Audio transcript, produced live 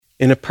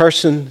in a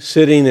person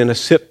sitting in a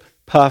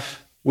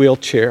sip-puff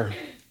wheelchair.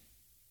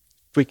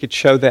 If we could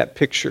show that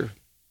picture.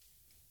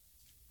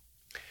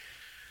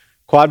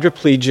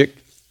 Quadriplegic.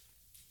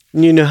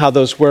 You know how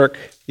those work.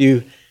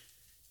 You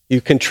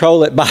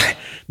control it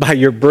by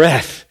your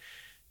breath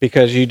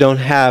because you don't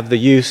have the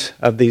use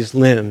of these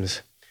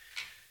limbs.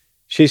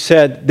 She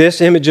said, this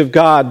image of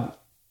God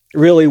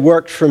really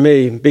worked for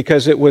me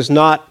because it was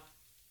not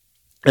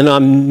an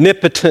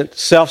omnipotent,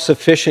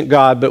 self-sufficient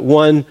God, but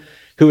one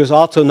who was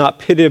also not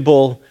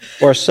pitiable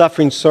or a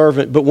suffering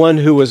servant, but one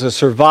who was a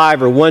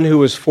survivor, one who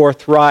was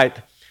forthright.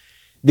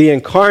 The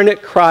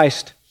incarnate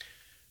Christ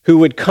who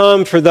would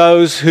come for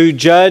those who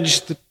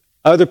judged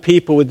other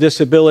people with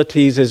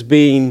disabilities as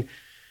being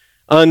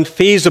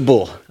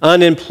unfeasible,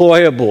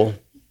 unemployable,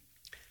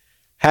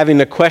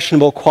 having a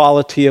questionable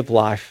quality of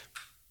life.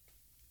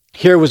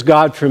 Here was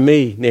God for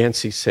me,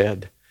 Nancy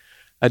said,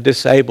 a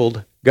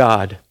disabled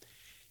God.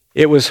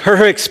 It was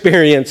her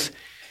experience,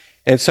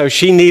 and so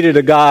she needed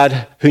a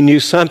God who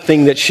knew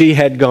something that she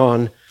had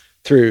gone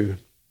through.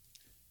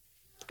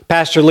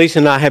 Pastor Lisa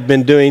and I have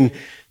been doing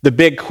the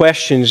big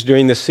questions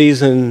during the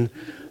season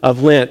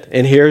of Lent,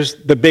 and here's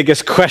the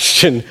biggest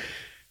question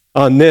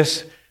on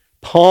this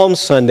Palm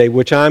Sunday,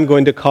 which I'm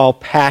going to call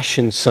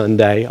Passion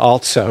Sunday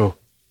also.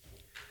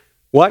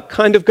 What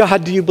kind of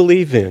God do you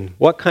believe in?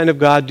 What kind of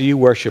God do you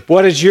worship?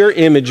 What is your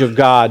image of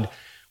God?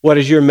 What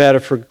is your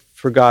metaphor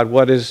for God?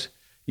 What is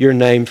your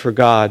name for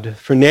God?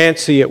 For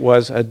Nancy, it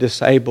was a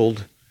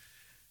disabled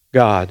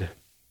God.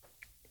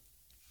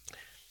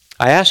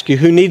 I ask you,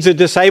 who needs a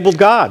disabled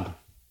God?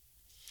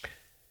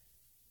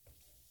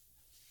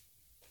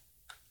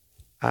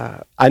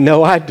 I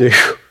know I do.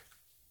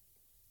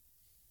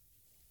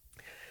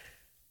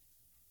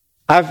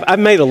 I've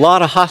made a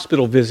lot of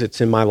hospital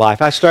visits in my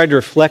life. I started to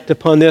reflect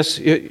upon this.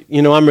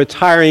 You know, I'm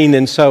retiring,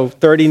 and so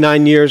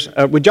 39 years.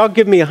 Would y'all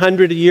give me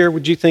 100 a year?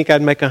 Would you think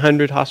I'd make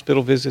 100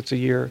 hospital visits a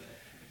year?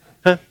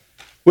 Huh?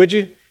 Would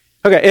you?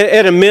 Okay,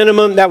 at a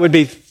minimum, that would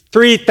be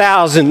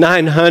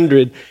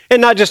 3,900.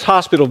 And not just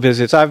hospital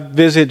visits. I've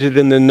visited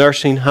in the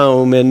nursing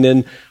home and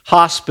in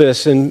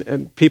hospice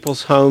and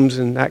people's homes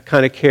and that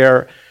kind of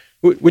care.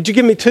 Would you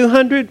give me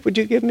 200? Would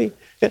you give me?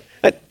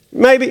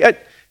 Maybe.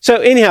 So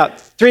anyhow,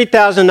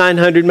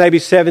 3,900, maybe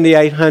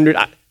 7,800,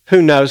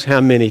 who knows how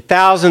many,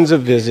 thousands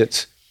of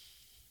visits.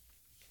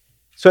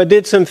 So I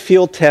did some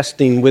field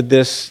testing with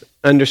this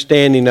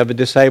understanding of a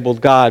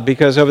disabled God,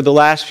 because over the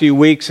last few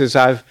weeks as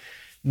I've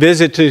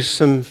visited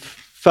some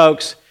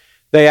folks,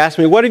 they asked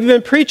me, what have you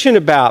been preaching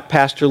about,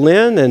 Pastor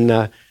Lynn? And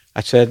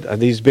I said,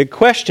 these big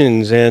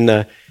questions,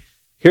 and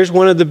here's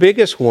one of the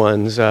biggest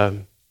ones, a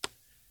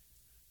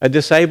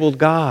disabled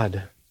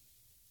God.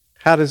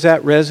 How does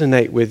that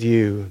resonate with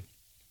you?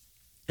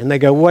 And they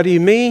go, what do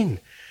you mean?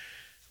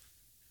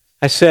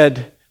 I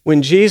said,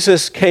 when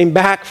Jesus came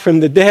back from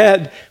the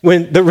dead,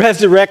 when the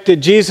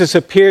resurrected Jesus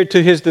appeared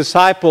to his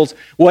disciples,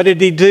 what did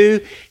he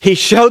do? He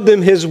showed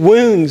them his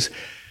wounds.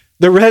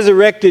 The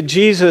resurrected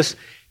Jesus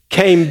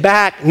came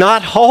back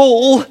not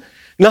whole,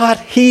 not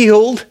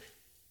healed.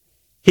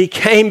 He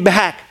came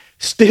back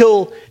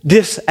still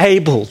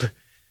disabled.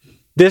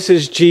 This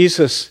is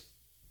Jesus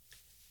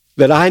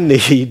that I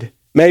need.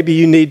 Maybe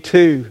you need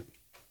too.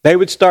 They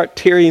would start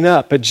tearing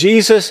up. A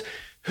Jesus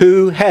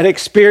who had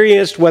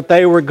experienced what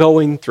they were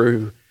going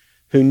through,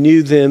 who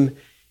knew them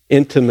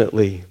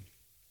intimately.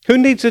 Who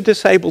needs a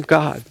disabled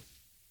God?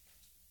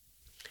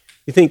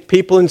 You think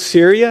people in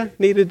Syria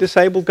need a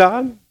disabled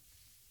God?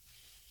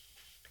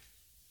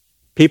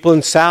 People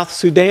in South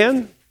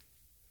Sudan?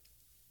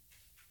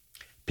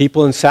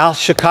 People in South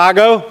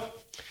Chicago?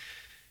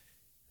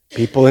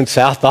 People in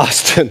South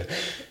Austin?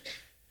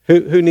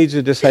 Who needs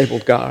a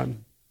disabled God?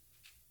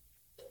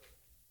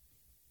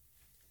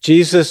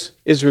 Jesus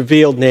is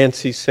revealed,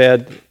 Nancy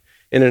said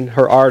in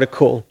her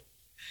article,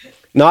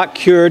 not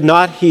cured,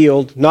 not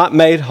healed, not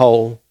made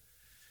whole,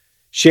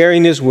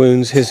 sharing his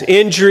wounds. His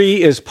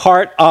injury is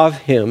part of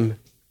him.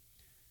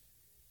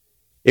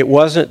 It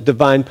wasn't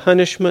divine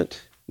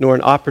punishment nor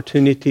an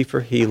opportunity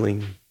for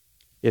healing.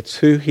 It's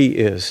who he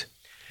is.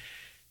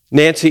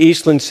 Nancy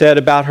Eastland said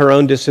about her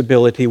own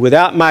disability,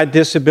 without my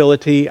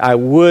disability, I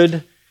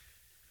would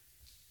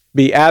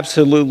be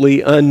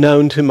absolutely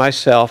unknown to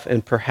myself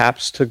and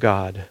perhaps to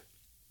God.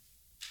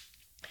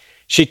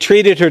 She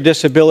treated her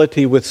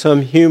disability with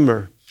some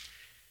humor.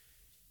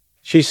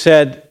 She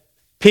said,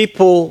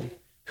 people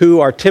who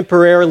are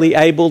temporarily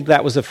abled,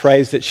 that was a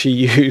phrase that she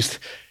used.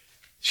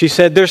 She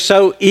said, they're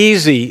so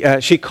easy.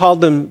 She called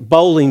them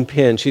bowling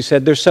pins. She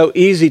said, they're so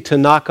easy to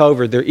knock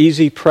over. They're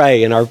easy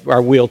prey in our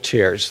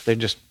wheelchairs. They're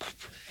just...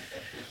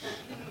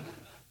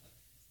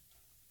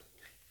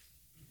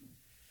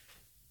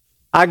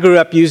 I grew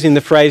up using the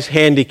phrase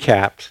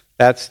handicapped.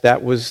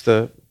 That was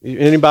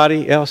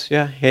anybody else?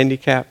 Yeah,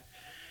 handicapped.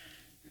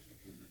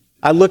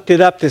 I looked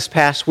it up this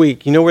past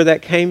week. You know where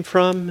that came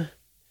from?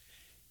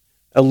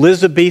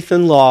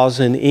 Elizabethan laws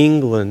in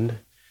England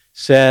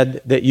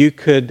said that you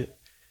could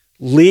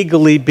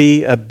legally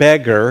be a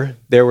beggar.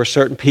 There were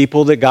certain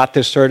people that got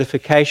this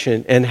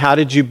certification. And how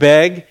did you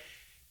beg?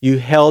 You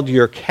held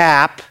your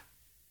cap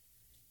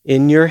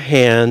in your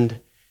hand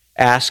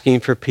asking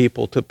for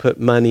people to put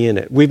money in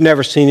it. We've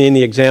never seen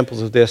any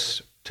examples of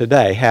this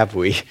today, have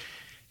we?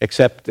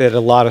 Except at a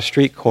lot of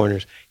street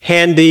corners.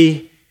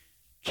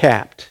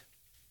 Handicapped.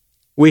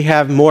 We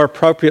have more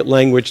appropriate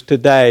language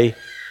today.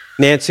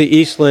 Nancy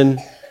Eastland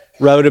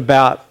wrote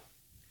about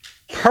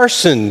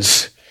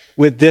persons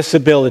with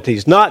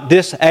disabilities, not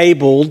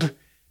disabled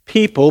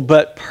people,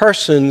 but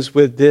persons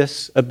with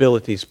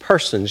disabilities.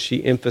 Persons,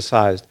 she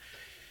emphasized.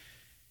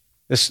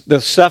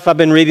 The stuff I've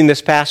been reading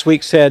this past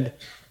week said,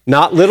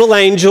 not little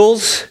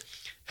angels,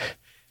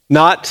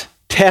 not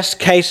test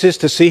cases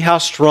to see how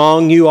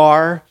strong you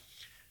are,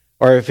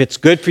 or if it's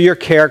good for your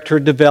character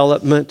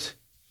development,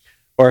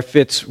 or if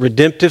it's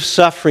redemptive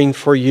suffering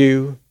for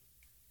you.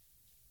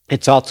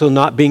 It's also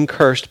not being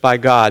cursed by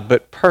God,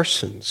 but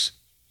persons.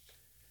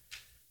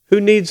 Who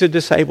needs a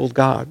disabled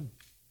God?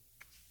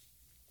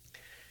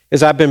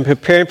 As I've been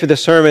preparing for the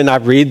sermon,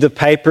 I've read the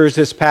papers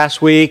this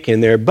past week,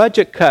 and there are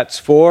budget cuts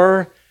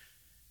for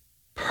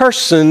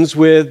persons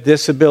with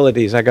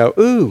disabilities. I go,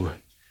 ooh,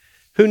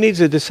 who needs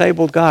a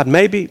disabled God?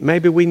 Maybe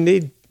we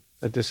need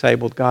a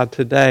disabled God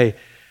today.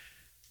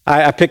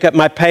 I pick up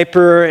my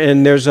paper,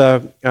 and there's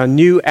a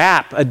new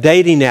app, a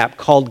dating app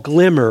called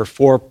Glimmer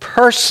for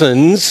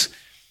persons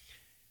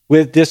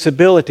with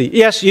disability.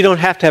 Yes, you don't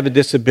have to have a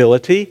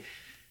disability,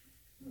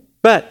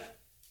 but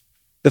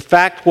the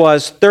fact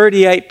was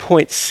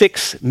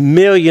 38.6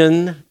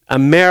 million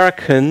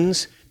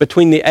Americans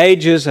between the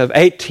ages of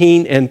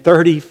 18 and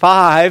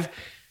 35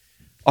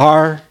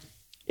 are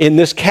in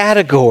this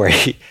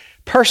category,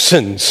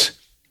 persons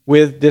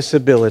with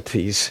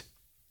disabilities.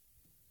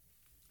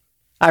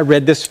 I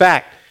read this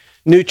fact.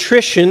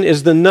 Nutrition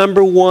is the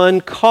number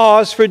one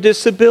cause for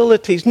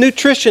disabilities.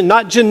 Nutrition,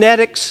 not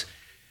genetics,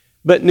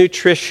 but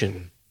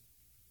nutrition.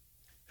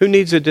 Who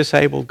needs a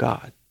disabled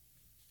God?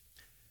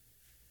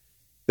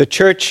 The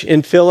church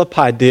in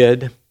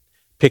Philippi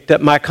picked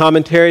up my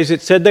commentaries.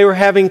 It said they were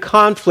having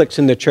conflicts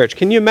in the church.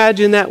 Can you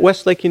imagine that,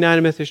 Westlake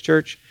United Methodist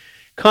Church?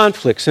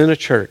 Conflicts in a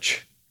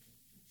church.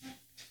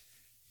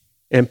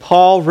 And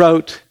Paul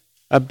wrote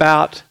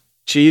about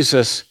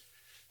Jesus,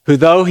 who,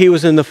 though he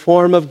was in the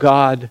form of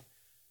God,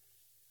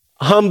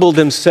 humbled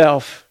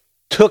himself,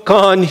 took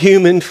on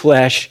human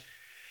flesh,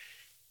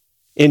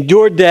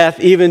 endured death,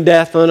 even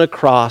death on a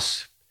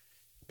cross,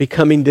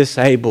 becoming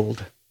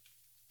disabled.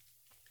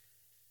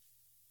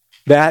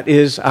 That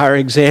is our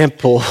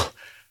example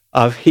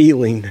of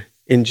healing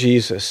in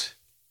Jesus.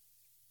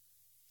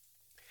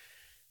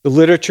 The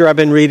literature I've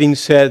been reading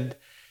said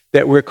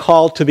that we're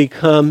called to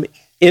become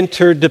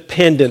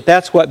interdependent.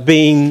 That's what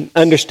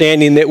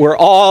understanding that we're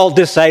all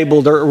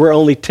disabled or we're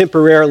only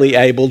temporarily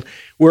abled.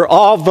 We're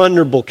all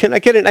vulnerable. Can I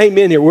get an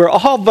amen here? We're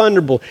all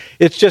vulnerable.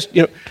 It's just,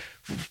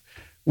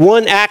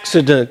 one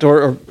accident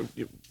or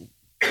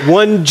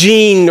one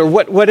gene or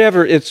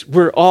whatever.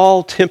 We're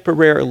all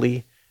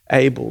temporarily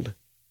abled.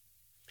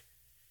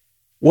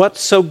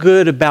 What's so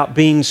good about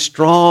being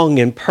strong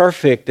and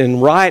perfect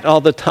and right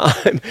all the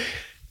time?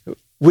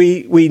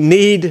 We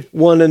need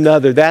one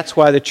another. That's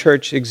why the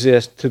church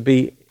exists, to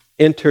be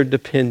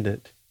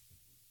interdependent.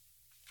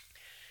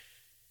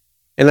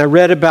 And I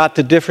read about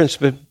the difference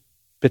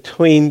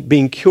between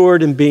being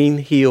cured and being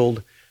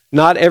healed.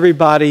 Not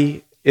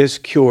everybody is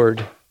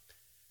cured,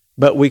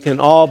 but we can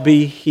all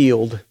be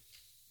healed.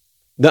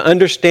 The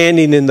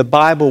understanding in the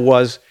Bible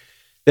was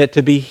that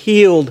to be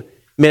healed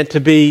meant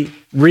to be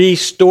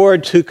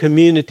restored to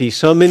community.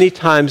 So many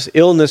times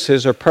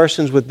illnesses or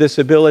persons with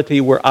disability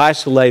were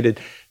isolated.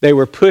 They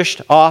were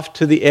pushed off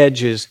to the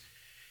edges.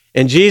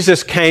 And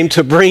Jesus came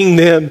to bring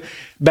them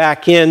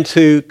back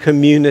into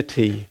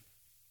community.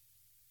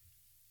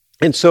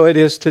 And so it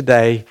is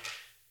today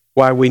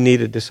why we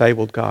need a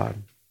disabled God.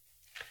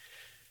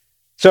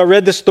 So I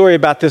read the story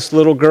about this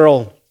little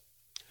girl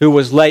who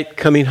was late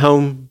coming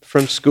home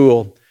from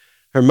school.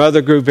 Her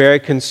mother grew very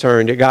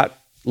concerned. It got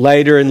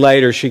later and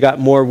later. She got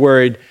more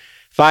worried.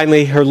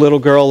 Finally, her little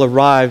girl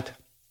arrived.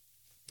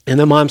 And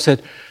the mom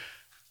said,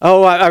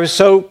 "Oh, I was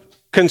so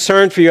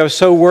concerned for you. I was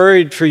so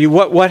worried for you.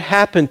 What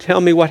happened?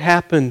 Tell me what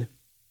happened."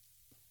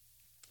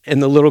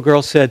 And the little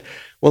girl said,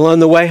 "Well, on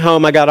the way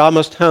home, I got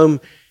almost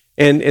home,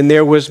 and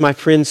there was my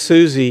friend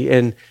Susie,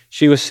 and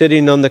she was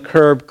sitting on the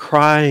curb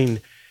crying.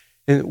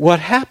 And what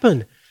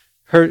happened?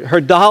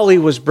 Her dolly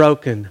was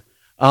broken."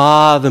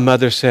 "Ah," the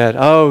mother said.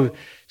 "Oh,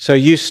 so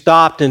you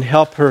stopped and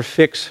helped her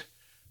fix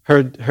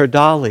her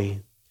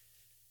dolly."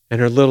 And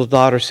her little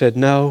daughter said,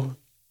 "No,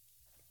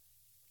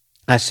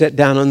 I sat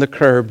down on the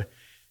curb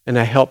and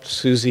I helped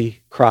Susie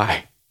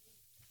cry."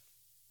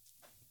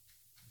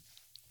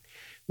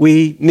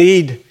 We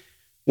need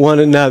one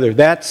another.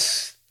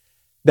 That's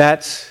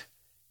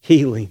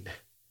healing.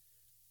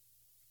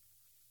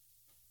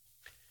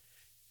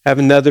 I have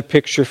another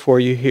picture for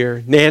you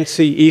here.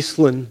 Nancy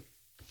Eastland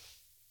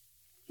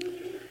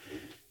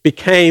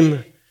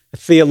became a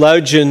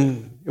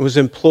theologian. Was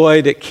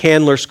employed at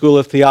Candler School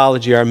of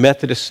Theology, our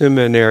Methodist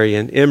seminary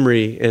in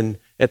Emory in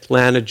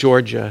Atlanta,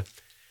 Georgia.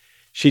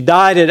 She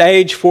died at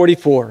age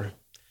 44.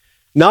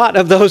 Not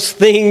of those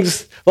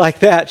things like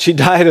that. She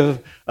died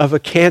of a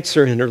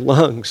cancer in her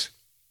lungs.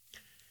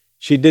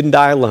 She didn't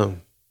die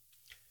alone.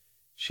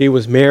 She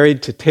was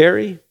married to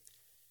Terry.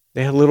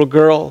 They had a little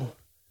girl,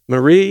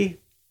 Marie,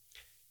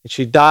 and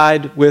she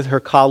died with her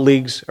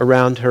colleagues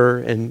around her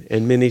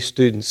and many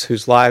students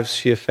whose lives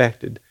she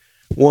affected,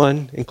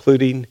 one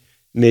including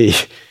me,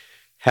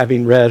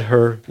 having read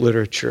her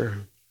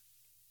literature.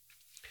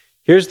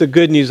 Here's the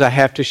good news I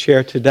have to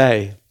share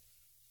today.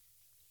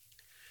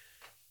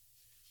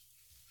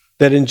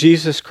 That in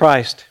Jesus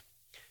Christ,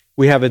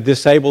 we have a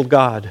disabled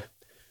God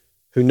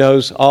who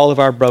knows all of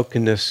our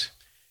brokenness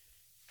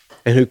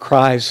and who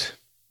cries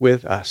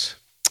with us.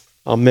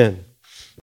 Amen.